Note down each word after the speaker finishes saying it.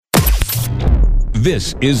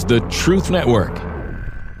This is the Truth Network.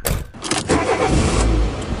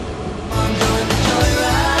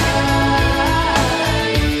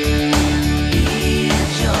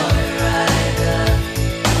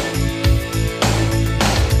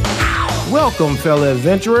 Welcome, fellow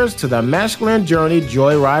adventurers, to the Masculine Journey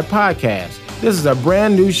Joyride Podcast. This is a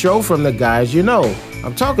brand new show from the guys you know.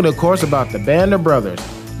 I'm talking, of course, about the Band of Brothers.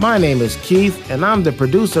 My name is Keith, and I'm the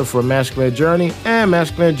producer for Masculine Journey and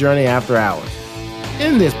Masculine Journey After Hours.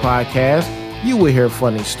 In this podcast, you will hear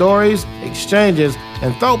funny stories, exchanges,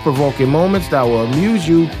 and thought-provoking moments that will amuse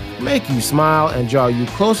you, make you smile, and draw you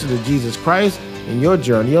closer to Jesus Christ in your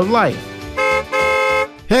journey of life.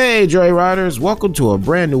 Hey Joyriders, welcome to a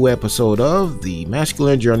brand new episode of the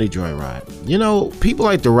Masculine Journey Joyride. You know, people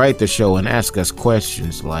like to write the show and ask us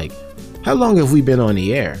questions like, how long have we been on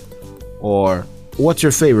the air? Or, what's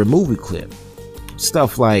your favorite movie clip?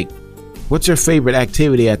 Stuff like, what's your favorite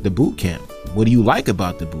activity at the boot camp? What do you like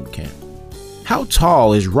about the boot camp? How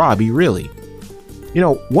tall is Robbie really? You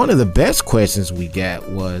know, one of the best questions we got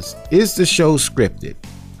was, is the show scripted?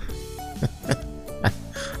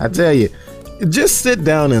 I tell you, just sit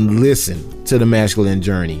down and listen to the Masculine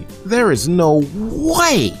Journey. There is no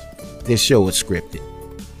way this show is scripted.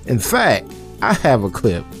 In fact, I have a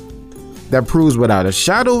clip that proves without a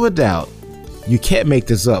shadow of a doubt, you can't make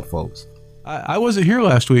this up, folks. I wasn't here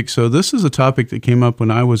last week, so this is a topic that came up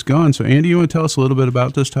when I was gone. So, Andy, you want to tell us a little bit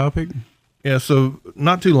about this topic? Yeah, so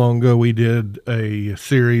not too long ago, we did a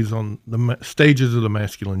series on the stages of the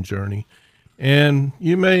masculine journey. And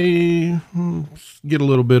you may get a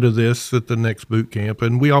little bit of this at the next boot camp.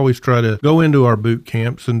 And we always try to go into our boot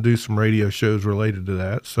camps and do some radio shows related to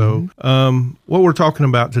that. So what we're talking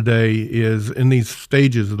about today is in these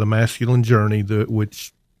stages of the masculine journey,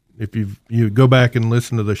 which if you go back and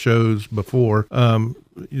listen to the shows before,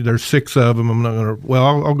 there's 6 of them. I'm not going to, well,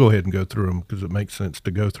 I'll go ahead and go through them because it makes sense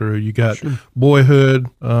to go through. You got boyhood,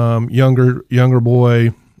 younger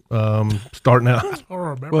boy, starting out.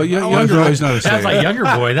 Well, younger boy is not a stage. Sounds like younger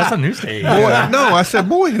boy. That's a new stage. No, I said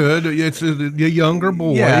boyhood. It's the younger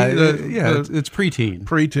boy. It's preteen.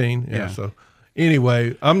 Preteen. Yeah. So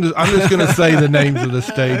anyway, I'm just going to say the names of the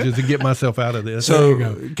stages and get myself out of this.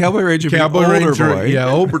 So Cowboy Ranger, older boy. Yeah,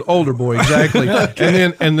 older boy, exactly.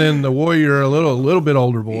 and then the warrior, a little bit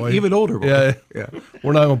older boy, even older boy. Yeah.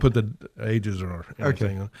 We're not going to put the ages or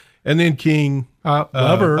anything on. And then King,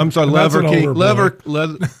 Lever. I'm sorry, Lever King,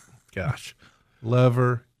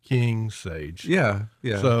 Lever King Sage. Yeah.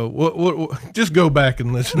 So just go back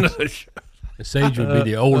and listen to the show. The sage would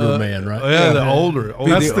be the older man, right? Yeah, the older.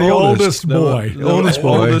 That's the oldest boy. The oldest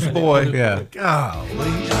boy. Yeah. Golly.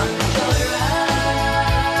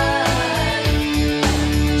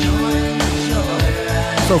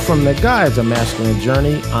 So from the guys of Masculine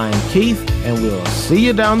Journey, I'm Keith, and we'll see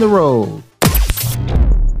you down the road.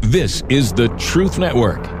 This is the Truth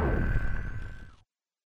Network.